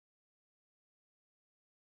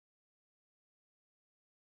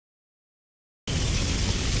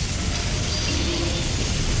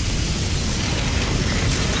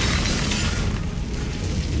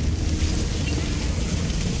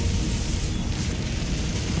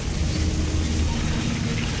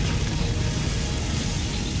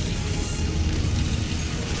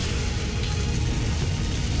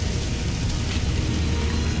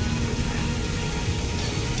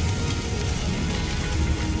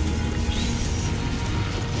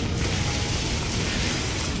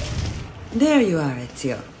There you are,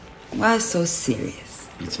 Ezio. Why so serious?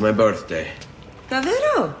 It's my birthday.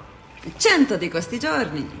 Davvero? 100 di questi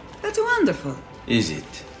giorni. That's wonderful. Is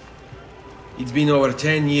it? It's been over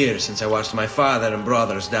 10 years since I watched my father and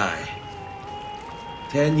brothers die.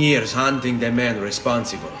 10 years hunting the men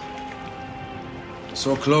responsible.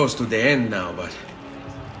 So close to the end now, but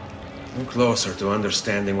no closer to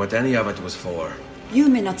understanding what any of it was for. You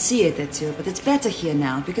may not see it, Ezio, but it's better here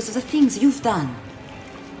now because of the things you've done.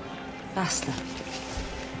 Basta.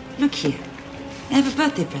 Look here. I have a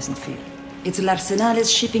birthday present for you. It's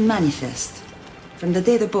l'Arsenale's shipping manifest. From the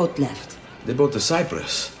day the boat left. The boat to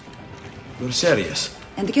Cyprus? You're serious?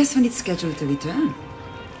 And guess when it's scheduled to return?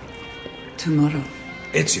 Tomorrow.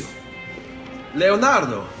 Ezio.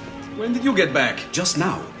 Leonardo! When did you get back? Just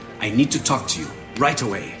now. I need to talk to you. Right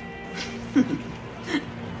away.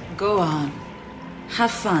 Go on.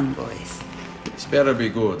 Have fun, boys. This better be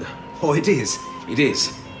good. Oh, it is. It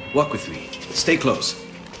is. Walk with me. Stay close.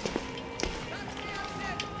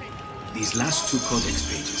 These last 2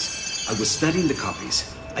 codex pages. I was studying the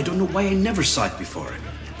copies. I don't know why I never saw it before.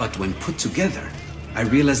 But when put together, I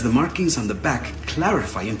realized the markings on the back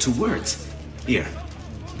clarify into words. Here.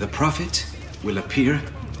 The prophet will appear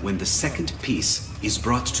when the second piece is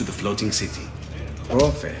brought to the floating city.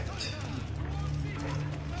 Prophet?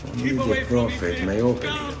 Only the prophet may open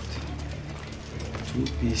it. 2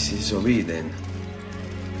 pieces of Eden.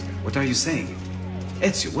 What are you saying?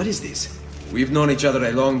 Ezio, what is this? We've known each other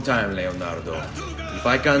a long time, Leonardo. If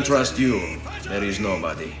I can't trust you, there is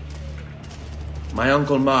nobody. My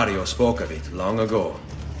uncle Mario spoke of it long ago.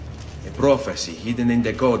 A prophecy hidden in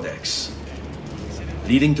the Codex,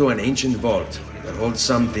 leading to an ancient vault that holds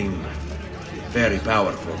something very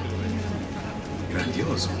powerful.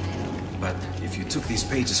 Grandioso. But if you took these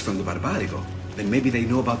pages from the Barbarigo, then maybe they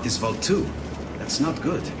know about this vault too. That's not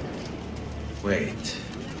good. Wait.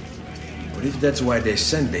 What if that's why they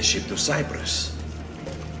sent the ship to Cyprus?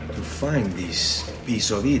 To find this piece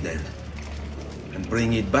of Eden and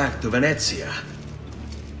bring it back to Venezia.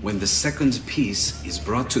 When the second piece is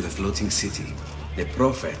brought to the floating city, the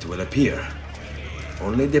prophet will appear.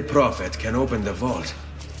 Only the prophet can open the vault.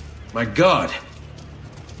 My God!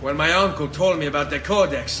 When my uncle told me about the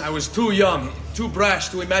Codex, I was too young, too brash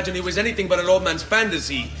to imagine it was anything but an old man's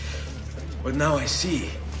fantasy. But now I see.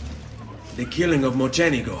 The killing of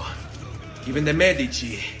Mocenigo, even the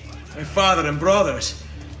Medici, my father and brothers.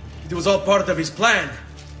 It was all part of his plan.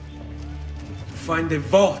 To find the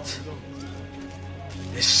vault.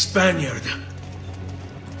 The Spaniard.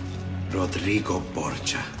 Rodrigo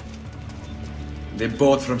Borgia. The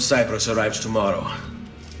boat from Cyprus arrives tomorrow.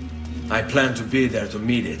 I plan to be there to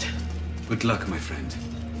meet it. Good luck, my friend.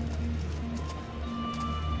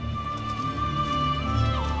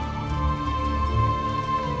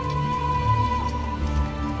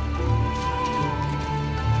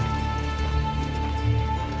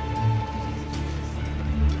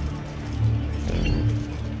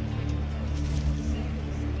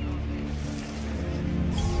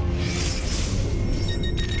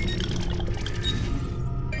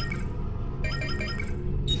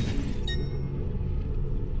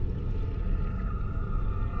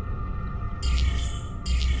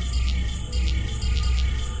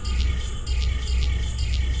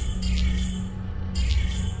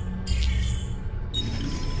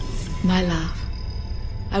 My love,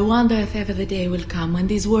 I wonder if ever the day will come when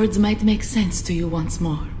these words might make sense to you once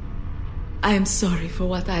more. I am sorry for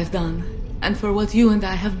what I have done, and for what you and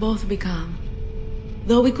I have both become.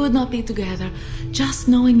 Though we could not be together, just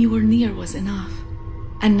knowing you were near was enough.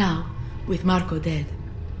 And now, with Marco dead,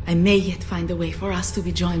 I may yet find a way for us to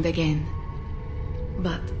be joined again.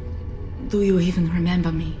 But, do you even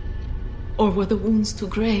remember me? Or were the wounds too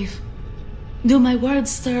grave? Do my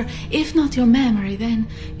words stir, if not your memory, then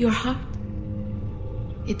your heart?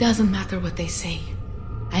 It doesn't matter what they say.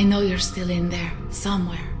 I know you're still in there,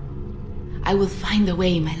 somewhere. I will find a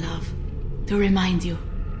way, my love, to remind you,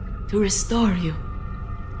 to restore you.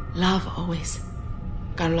 Love always,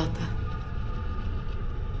 Carlotta.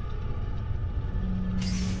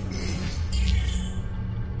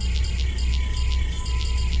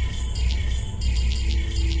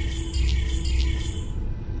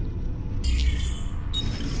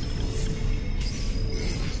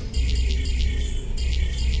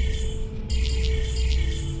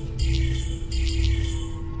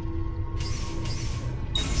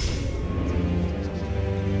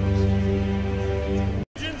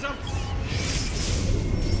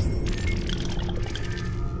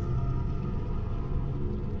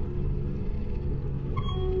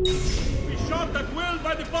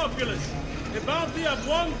 penalty of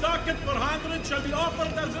 1 ducat per 100 shall be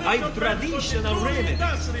offered as I've tradition of remedy,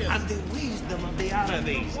 industrious. and the wisdom of the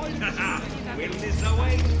Arabes. Witness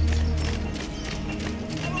away.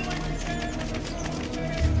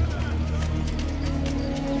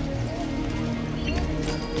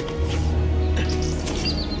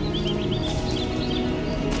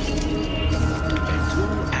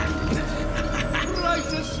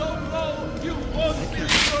 Prices so low, you won't be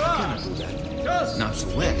for us. Just Not so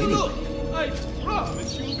well, take a anyway. look. I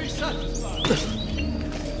promise you'll be satisfied.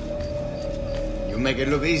 You make it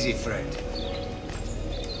look easy, friend.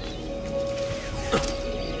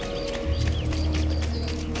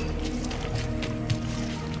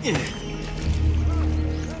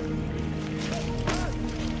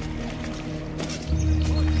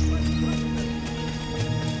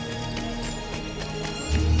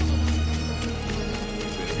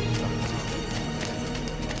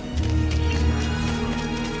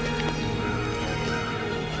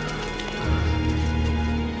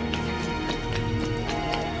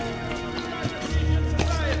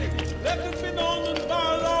 Let it be known in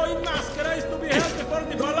Barlow in Mascara is to be held before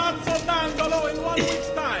the Palazzo d'Angolo in 1 week's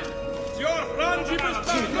time. Your frangibus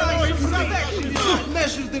Barlow himself.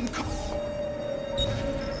 Measured in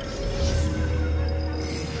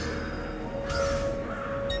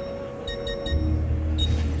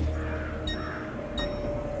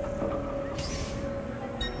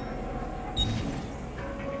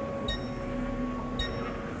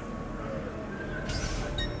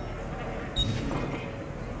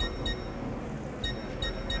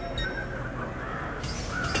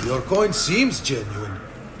Your coin seems genuine.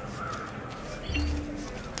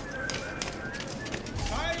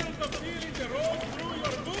 Tired of feeling the road through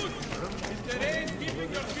your boots? Is the rain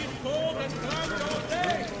keeping your feet cold and clammy all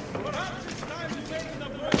day? Perhaps it's time to make an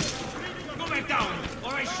appointment of reading a Go back down,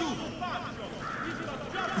 or I shoot. poncho. These are the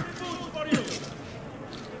just boots for you.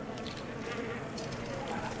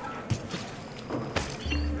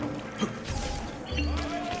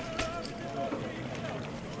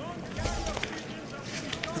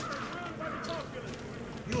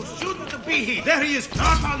 You shouldn't be here. There he is.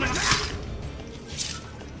 Not on the...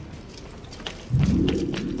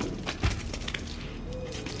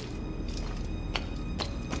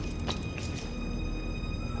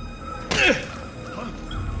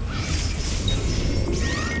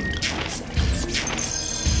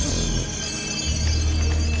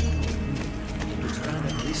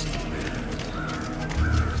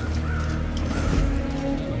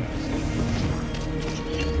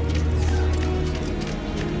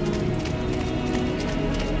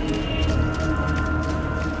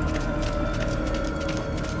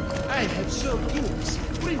 I have served dukes,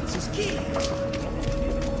 princes, kings.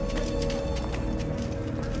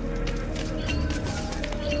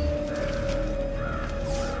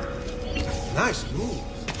 Nice move.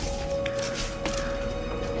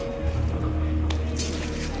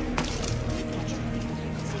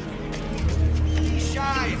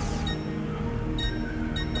 Shy.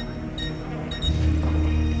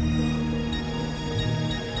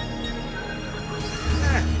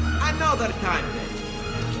 Another time then.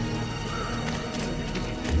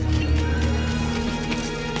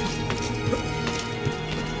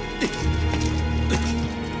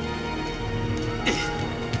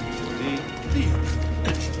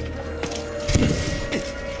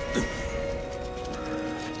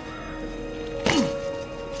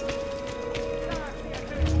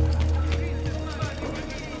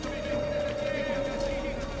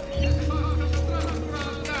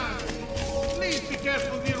 Please be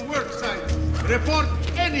careful near work sites. Report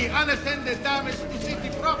any unattended damage to city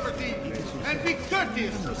property and be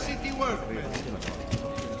courteous to city workmen.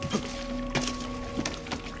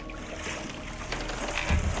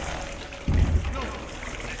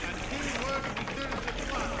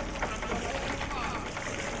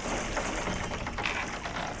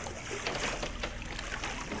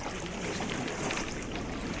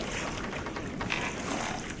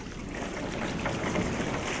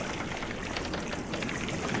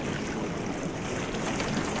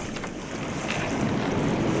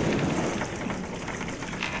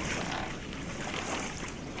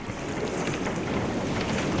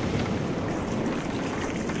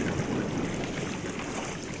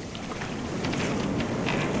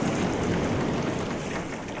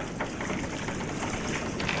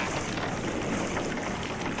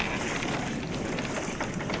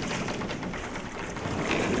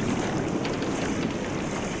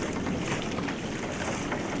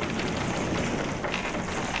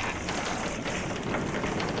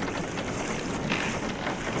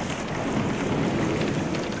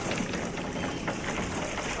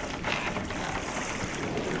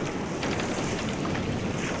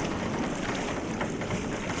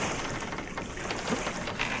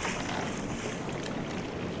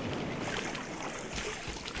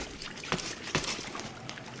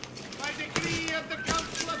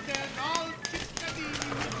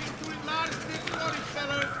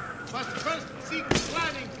 seek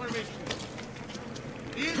planning permission.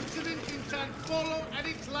 The incident in San Polo and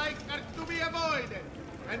its like are to be avoided,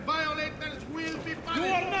 and violators will be punished.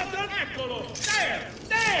 You are not an Eccolo! There!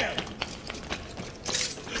 There!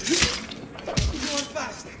 You are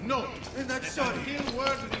fast. No. And I'm sorry. Until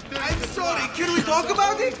word returns I'm to sorry. Prague. Can we talk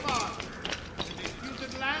about it? The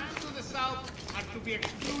disputed lands to the south are to be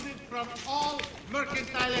excluded from all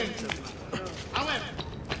mercantile entries. However,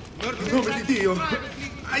 Nome di Dio.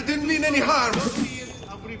 I didn't mean any harm.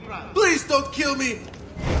 Please don't kill me.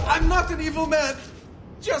 I'm not an evil man.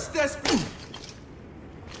 Just desperate.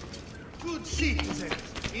 Good citizens.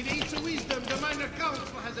 In its wisdom, the Minor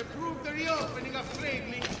Council has approved the reopening of trade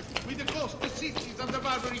links with the coastal cities on the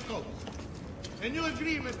Barbary coast. A new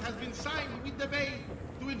agreement has been signed with the Bay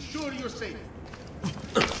to ensure your safety.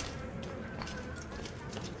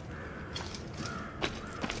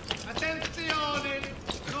 Attenzione!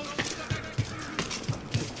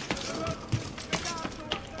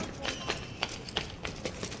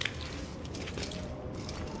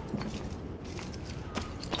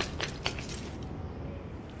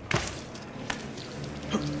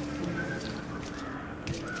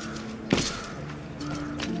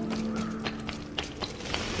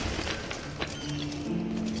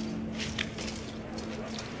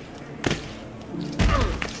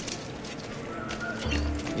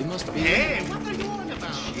 Hey, what are you on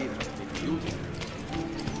about?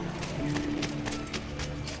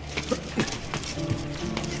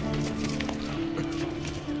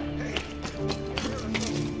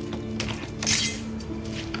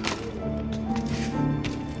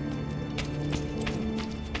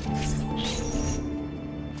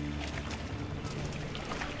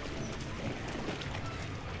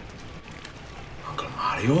 Uncle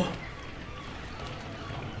Mario?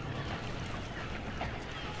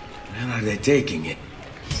 Where are they taking it?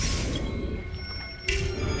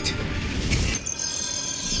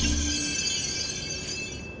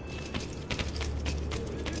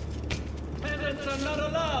 Tenants are not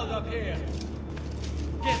allowed up here.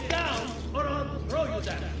 Get down, or I'll throw you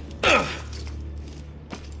down.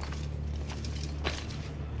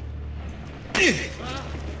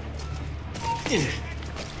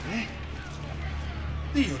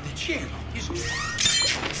 Dio di cielo. He's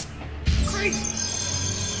crazy.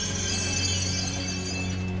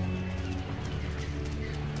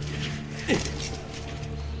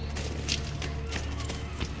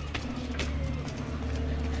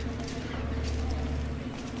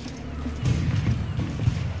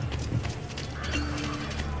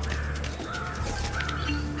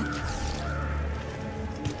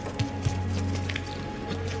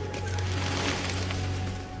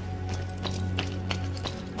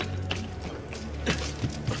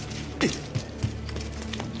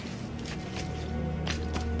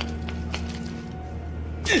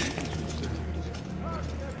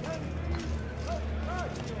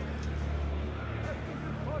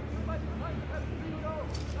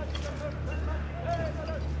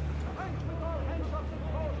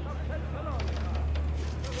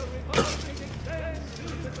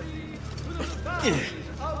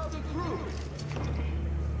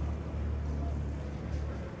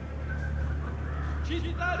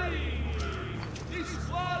 Cittadini, the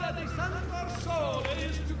scuola di San Sole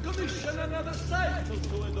is to commission another cycle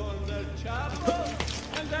to adorn their chapel,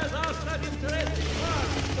 and as outside interested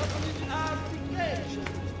parties suffering abdication,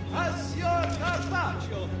 Ezio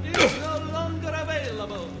Carpaccio is no longer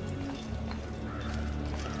available.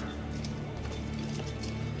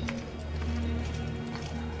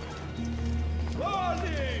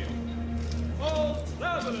 Warning! All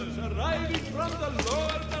travelers arriving from the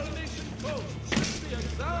lower Dalmatian coast should be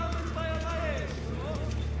examined by a maestro.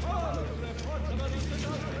 All reports of an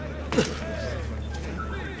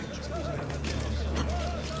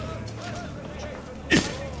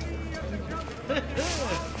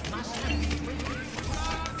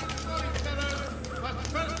But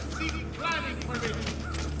first seek planning permission.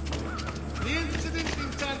 The incident in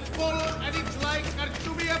San Polo and its like are to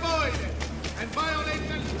be avoided, and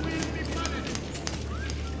violators will be punished.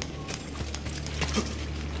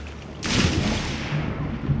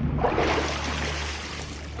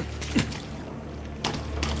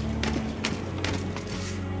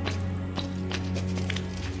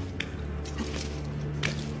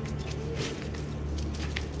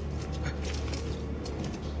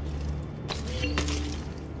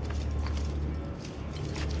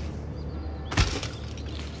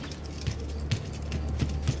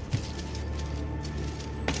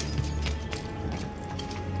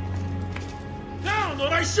 Down or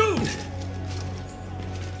I shoot!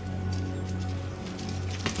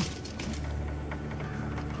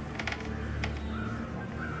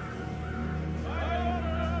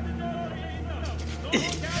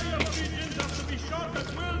 carrier pigeons are to be shot at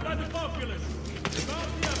will by the populace. The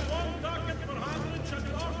bounty of one ducat per 100 shall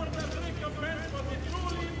be offered as recompense for the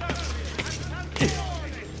truly industrious.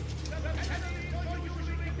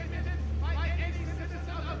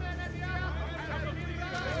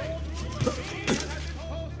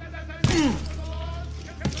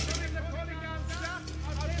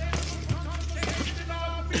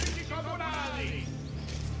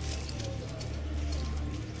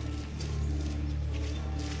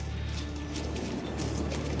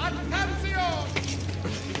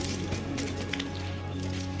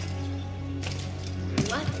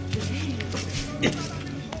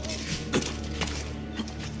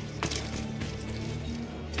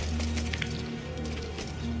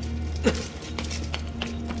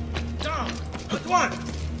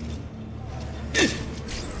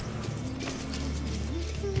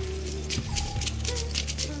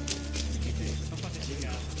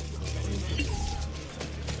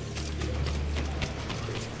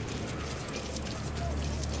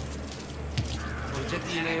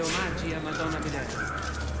 Oggettine e omaggi a Madonna Venere.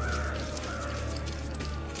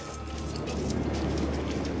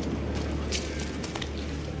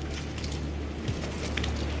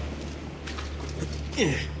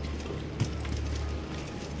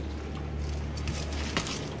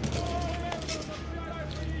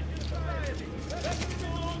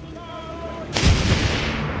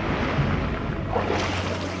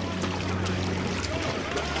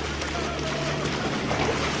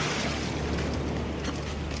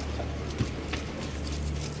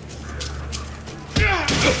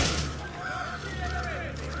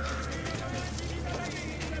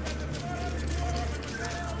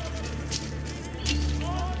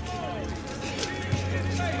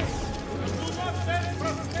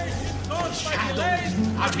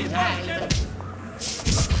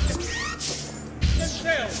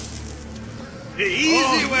 The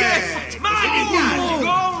easy way! Yes! Money!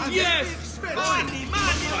 Gold! Yes! Money!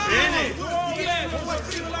 Yes! What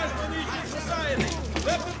civilized Venetian society?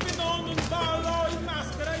 Let it be known in bar law in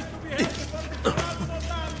masquerade to be held for the crowd of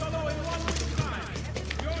Dandolo in one time.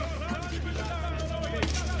 Your crowd will Dandolo in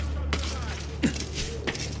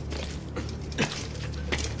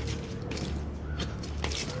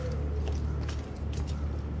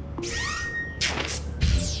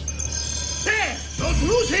There! Don't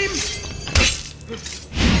lose him!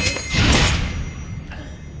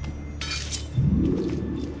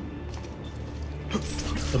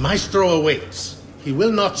 The maestro awaits. He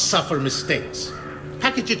will not suffer mistakes.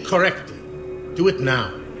 Package it correctly. Do it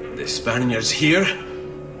now. The Spaniards here?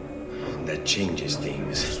 That changes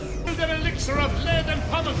things. The elixir of lead and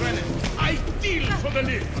pomegranate. Ideal for the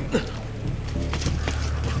live.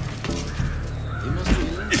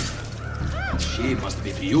 She must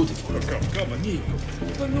be beautiful. Come, amigo.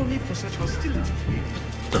 There's no need for such hostility.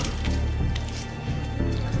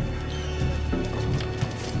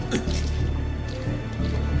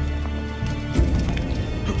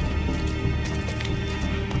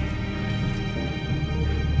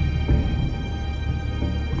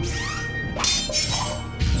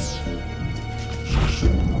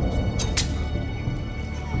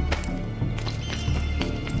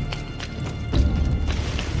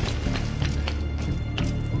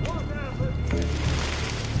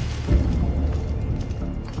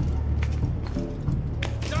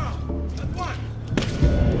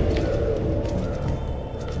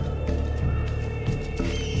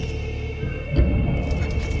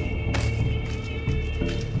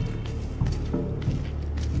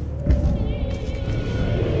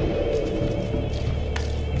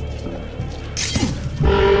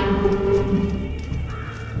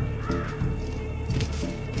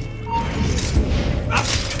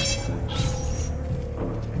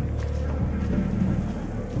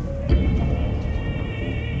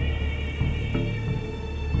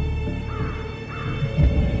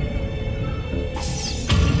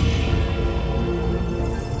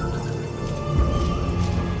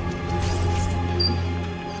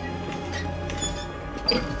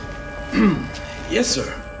 Yes,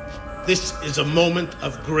 sir. This is a moment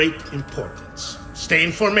of great importance. Stay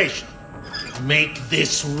in formation. Make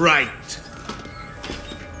this right.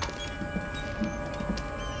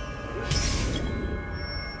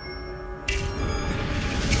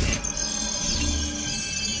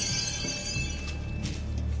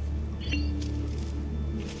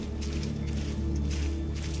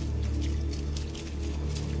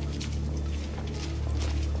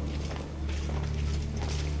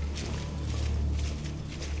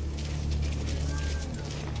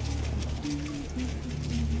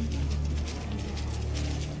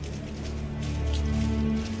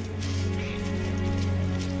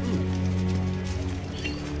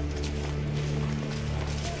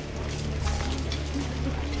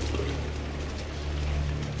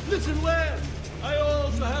 Listen well. I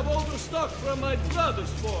also have overstock from my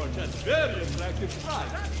brother's forge at very attractive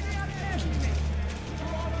price.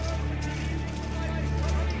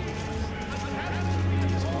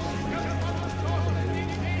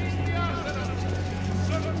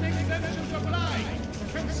 Certain exemptions apply.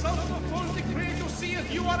 Consult the full decree to see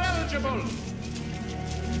if you are eligible.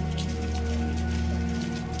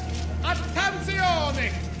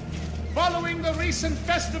 Attenzione! Following the recent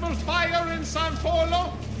festival fire in San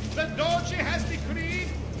Polo, the Doge has decreed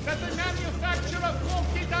that the manufacture of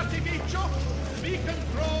fuochi d'artificio be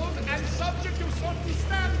controlled and subject to certain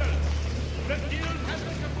standards. The guild has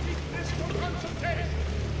the complete list for consultation.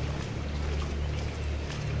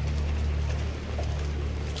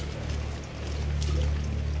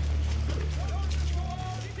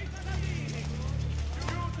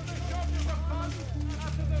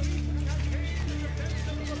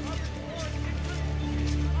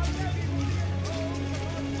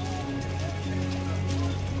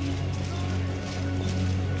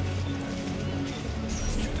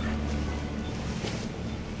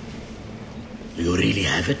 You really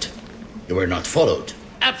have it? You were not followed?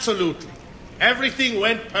 Absolutely. Everything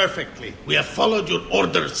went perfectly. We have followed your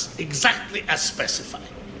orders exactly as specified.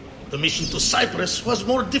 The mission to Cyprus was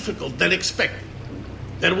more difficult than expected.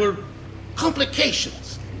 There were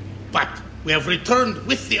complications, but we have returned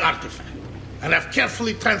with the artifact and have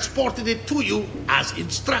carefully transported it to you as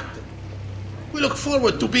instructed. We look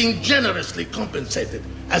forward to being generously compensated,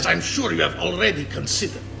 as I'm sure you have already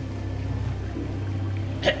considered.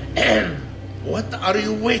 What are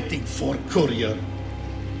you waiting for, courier?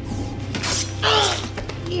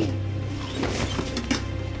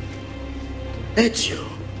 Ezio,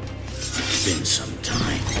 it's been some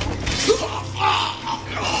time.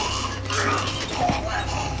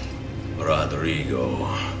 Rodrigo.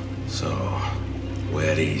 So,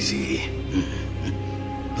 where is he?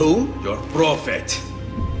 Who? Your prophet.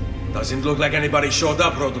 Doesn't look like anybody showed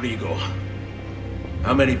up, Rodrigo.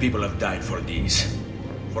 How many people have died for these?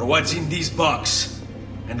 For what's in this box?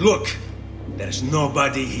 And look, there's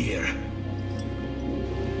nobody here.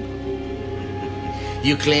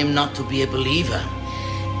 You claim not to be a believer,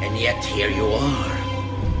 and yet here you are.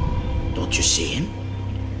 Don't you see him?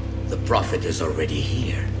 The prophet is already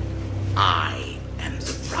here. I am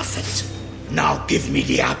the prophet. Now give me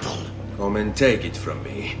the apple. Come and take it from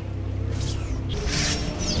me.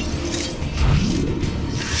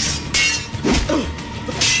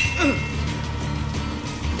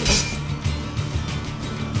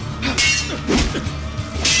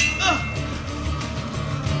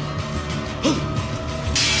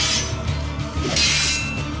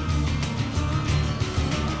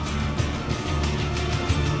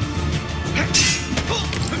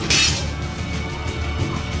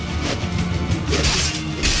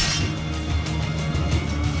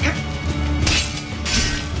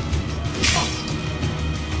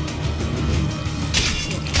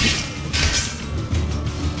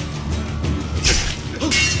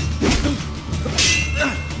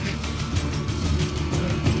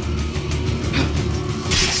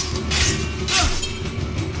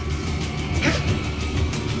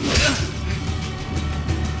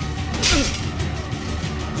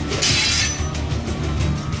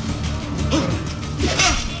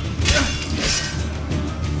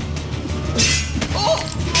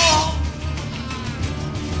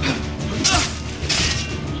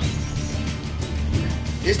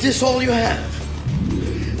 Is this all you have?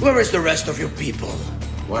 Where is the rest of your people?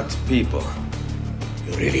 What people?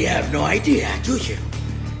 You really have no idea, do you?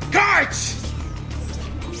 Guards!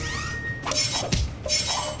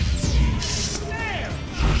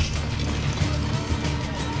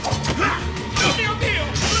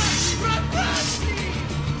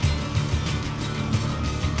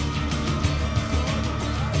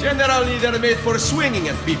 General leader made for swinging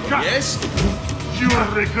at people, yes? You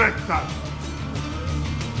will regret that.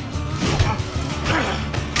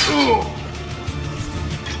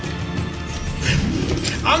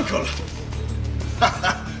 Uncle!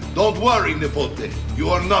 Don't worry, Nipote. You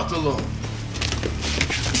are not alone.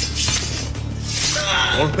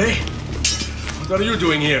 Volpe? What are you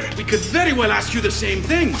doing here? We could very well ask you the same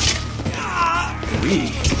thing.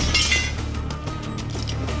 We?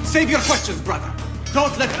 Save your questions, brother.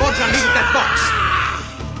 Don't let Borgia leave that box.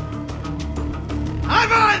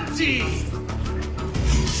 Avanti!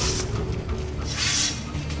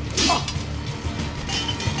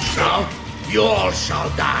 Now, you all shall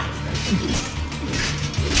die.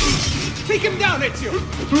 Take him down, Ezio!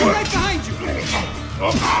 We're right behind you! Come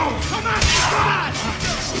on! Come on!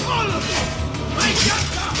 All of them! I got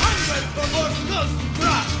the 100 for more close to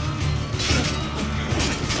trust!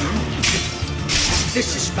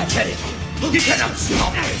 This is pathetic. You cannot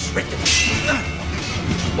stop what is written.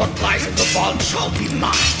 What lies in the vault shall be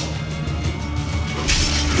mine.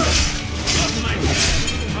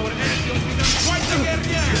 Our Ezio began quite the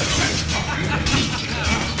guerrilla.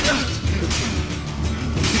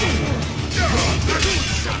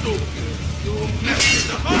 You mess with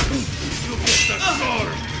the heart, you get the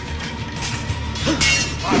sword.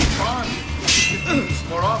 I'm fine. It's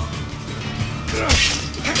more often.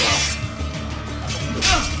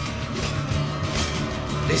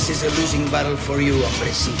 This is a losing battle for you,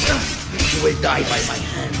 Hombrecito. You will die by my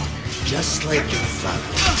hand, just like your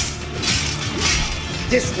father.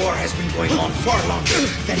 This war has been going on far longer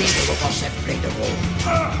than either of us have played a role.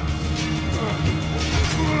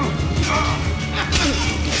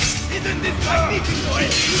 Isn't this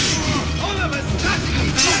magnificent? All of us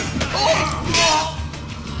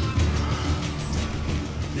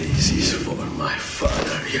This is for my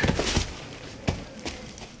father.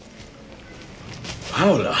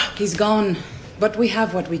 Paola. He's gone, but we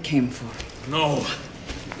have what we came for. No.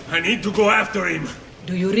 I need to go after him.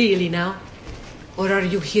 Do you really now? Or are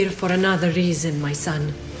you here for another reason, my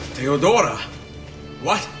son? Theodora?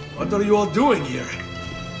 What? What are you all doing here?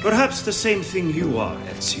 Perhaps the same thing you are,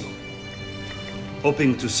 Ezio.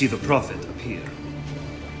 Hoping to see the Prophet appear.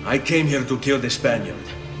 I came here to kill the Spaniard.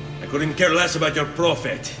 I couldn't care less about your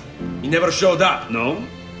Prophet. He never showed up. No?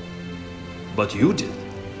 But you did.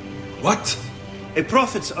 What? A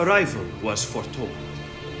Prophet's arrival was foretold.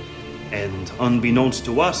 And unbeknownst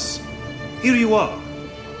to us, here you are.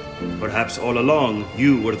 Perhaps all along,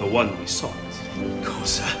 you were the one we sought.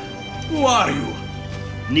 Cosa? Who are you?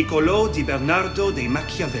 Niccolò di Bernardo de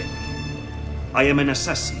Machiavelli. I am an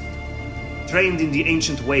assassin, trained in the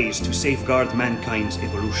ancient ways to safeguard mankind's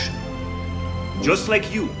evolution. Just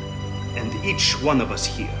like you, and each one of us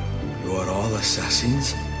here. You are all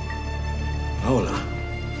assassins? Paola.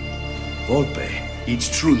 Volpe. It's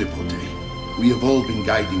true, Nipote. We have all been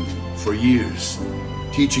guiding you for years,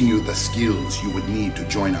 teaching you the skills you would need to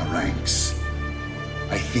join our ranks.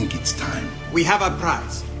 I think it's time. We have our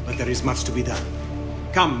prize, but there is much to be done.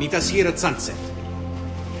 Come, meet us here at sunset.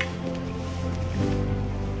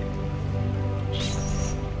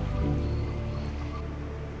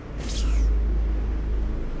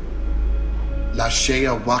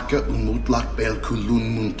 Lashea waka umutlak bel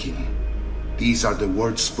kulun munkin. These are the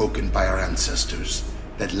words spoken by our ancestors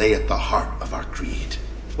that lay at the heart of our creed.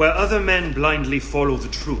 Where other men blindly follow the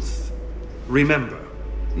truth, remember.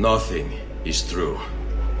 Nothing is true.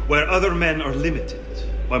 Where other men are limited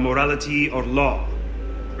by morality or law,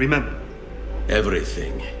 remember.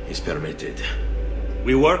 Everything is permitted.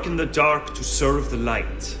 We work in the dark to serve the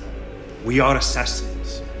light. We are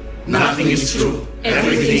assassins. Nothing is true.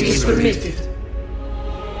 Everything is permitted.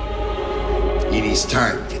 It is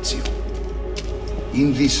time, Ezio.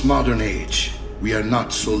 In this modern age, we are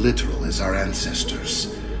not so literal as our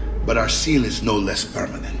ancestors, but our seal is no less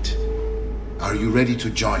permanent. Are you ready to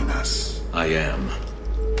join us? I am.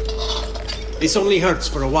 This only hurts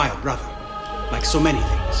for a while, brother. Like so many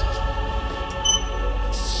things.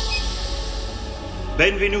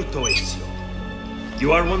 Benvenuto, Ezio.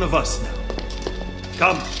 You are one of us now.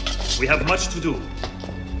 Come, we have much to do.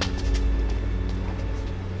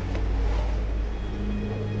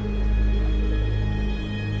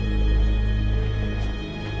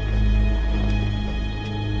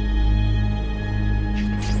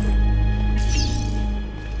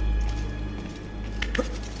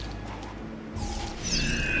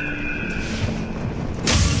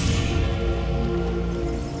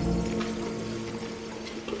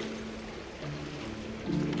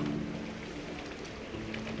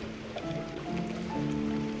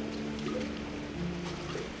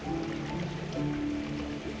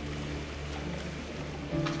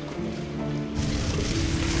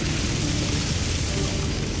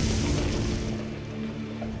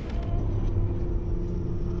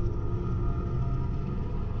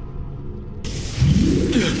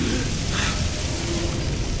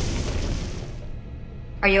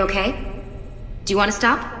 Are you okay? Do you want to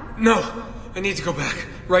stop? No! I need to go back.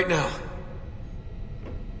 Right now.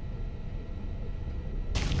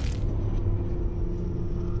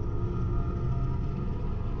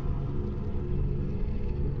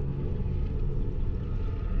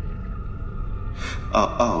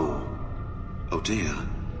 Oh dear.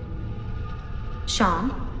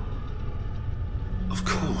 Sean? Of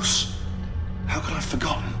course. How could I have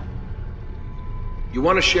forgotten? You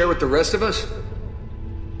want to share with the rest of us?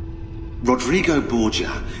 Rodrigo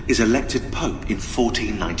Borgia is elected Pope in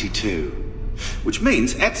 1492, which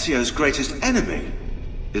means Ezio's greatest enemy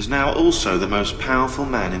is now also the most powerful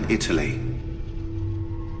man in Italy.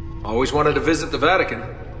 Always wanted to visit the Vatican.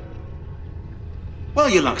 Well,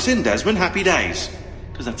 your luck's in, Desmond. Happy days.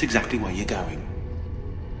 Because that's exactly where you're going.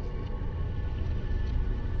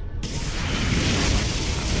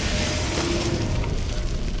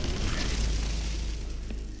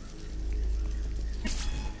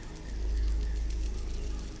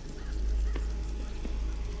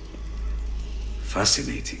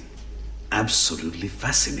 Fascinating. Absolutely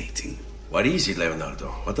fascinating. What is it, Leonardo?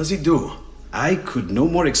 What does it do? I could no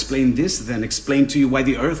more explain this than explain to you why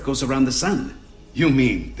the Earth goes around the Sun. You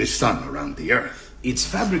mean the Sun around the Earth? It's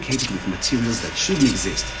fabricated with materials that shouldn't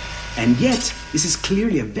exist. And yet, this is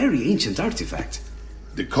clearly a very ancient artifact.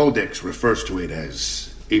 The Codex refers to it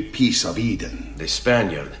as a piece of Eden. The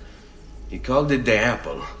Spaniard. He called it the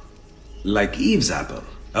apple. Like Eve's apple,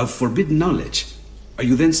 of forbidden knowledge. Are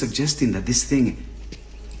you then suggesting that this thing...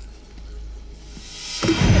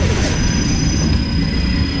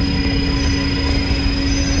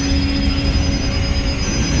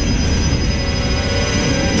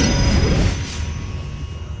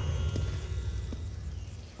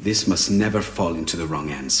 This must never fall into the wrong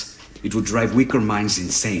hands. It would drive weaker minds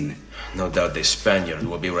insane. No doubt the Spaniard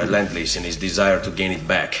will be relentless in his desire to gain it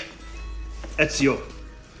back. Ezio,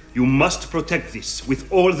 you must protect this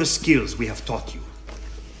with all the skills we have taught you.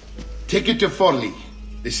 Take it to Forli.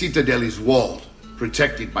 The citadel is walled,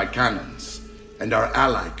 protected by cannons, and our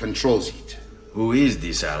ally controls it. Who is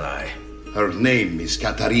this ally? Her name is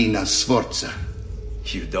Caterina Sforza.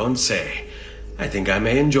 You don't say. I think I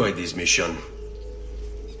may enjoy this mission.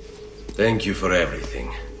 Thank you for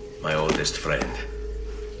everything, my oldest friend.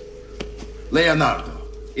 Leonardo,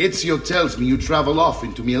 Ezio tells me you travel off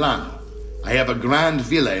into Milano. I have a grand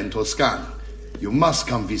villa in Toscana. You must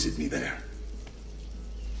come visit me there.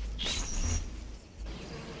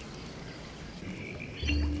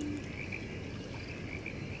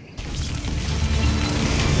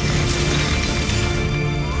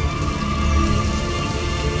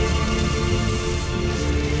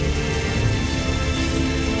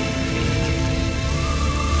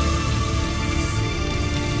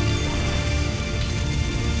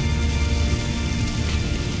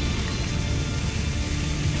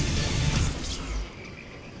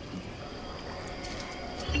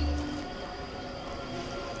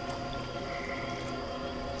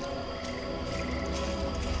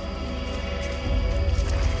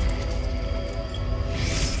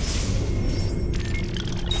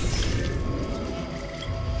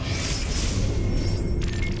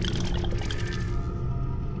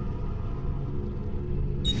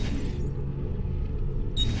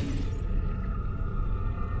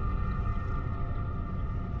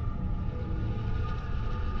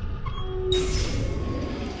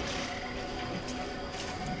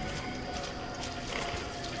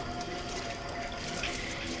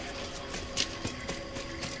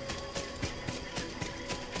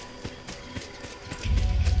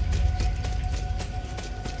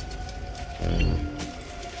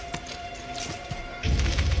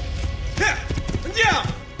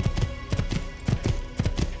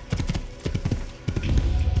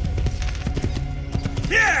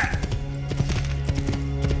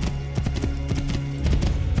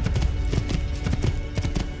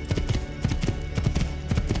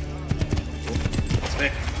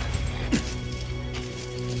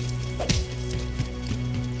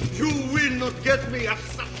 Get me,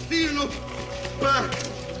 assassino! Back!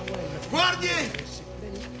 Guardie!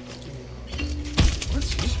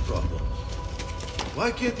 What's his problem?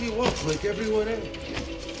 Why can't he walk like everyone else?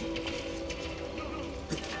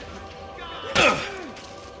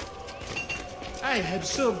 I have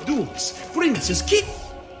served dukes, princes, kings.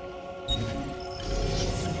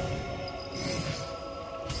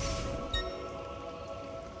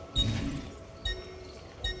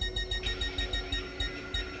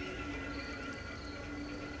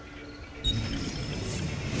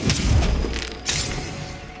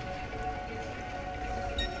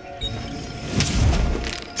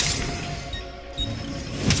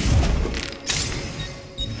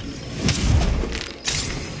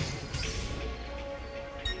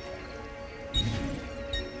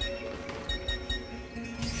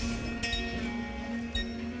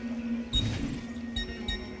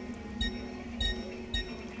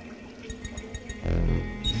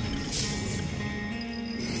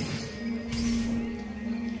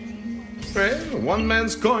 Well, one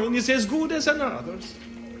man's coin is as good as another's.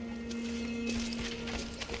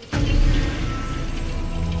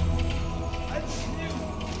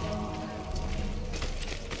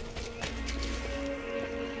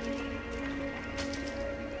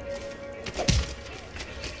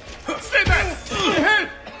 Stay back! Ahead!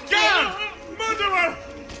 Down! Murderer!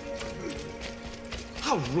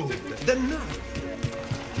 How rude.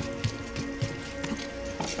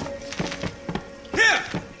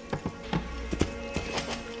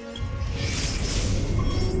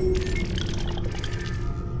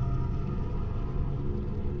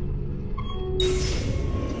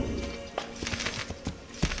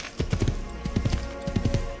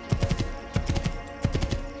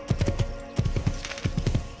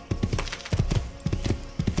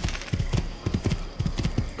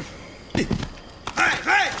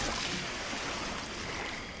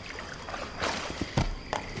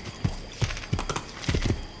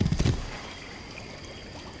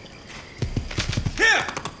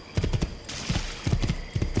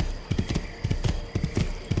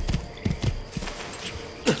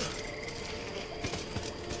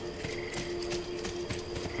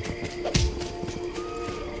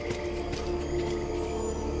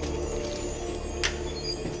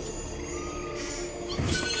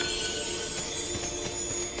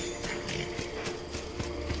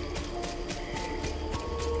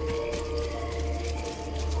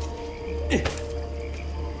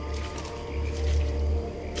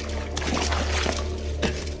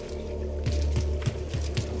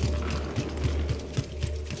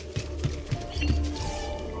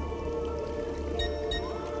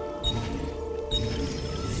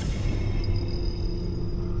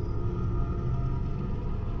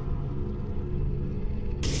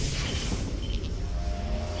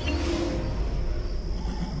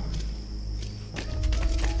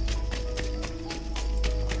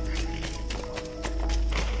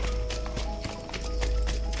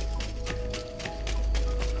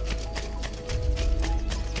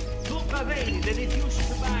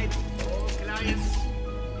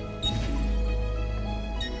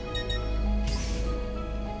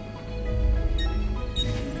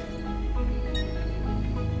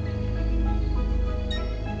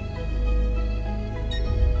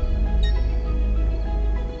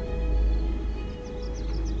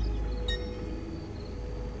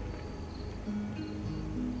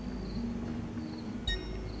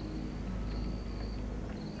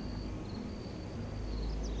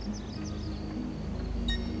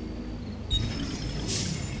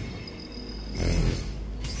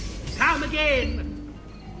 again!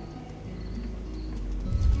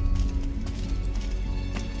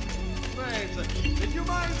 Right. Would you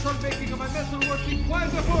mind for making my metalworking quite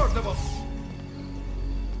affordable?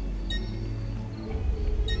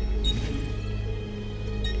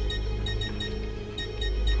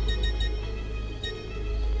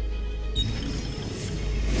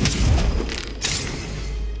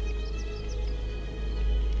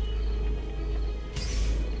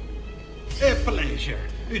 A pleasure.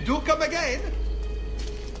 Do come again.